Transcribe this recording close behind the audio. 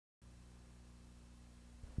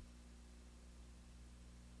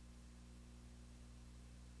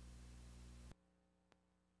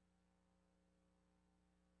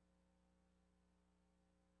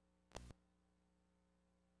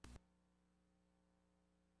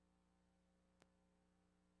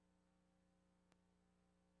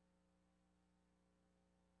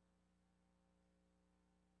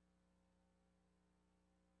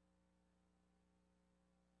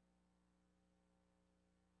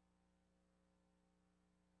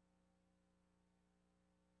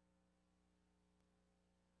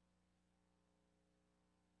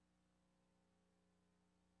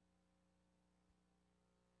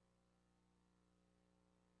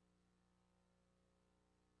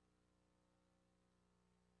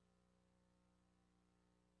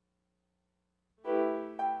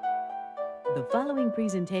The following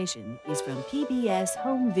presentation is from PBS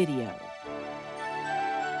Home Video.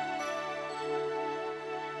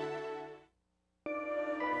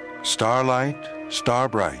 Starlight, star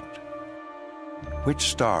bright. Which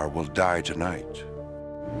star will die tonight?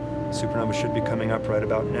 Supernova should be coming up right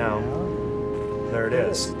about now. There it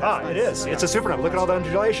is. Ah, it is. It's a supernova. Look at all the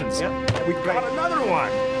undulations. Yep. We got another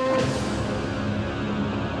one.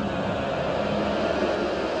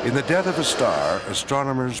 In the death of a star,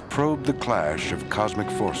 astronomers probe the clash of cosmic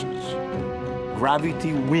forces.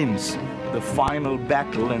 Gravity wins the final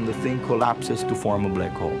battle and the thing collapses to form a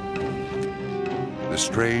black hole. The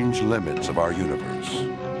strange limits of our universe.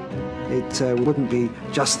 It wouldn't be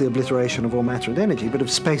just the obliteration of all matter and energy, but of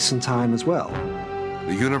space and time as well.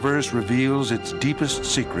 The universe reveals its deepest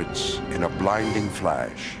secrets in a blinding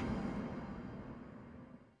flash.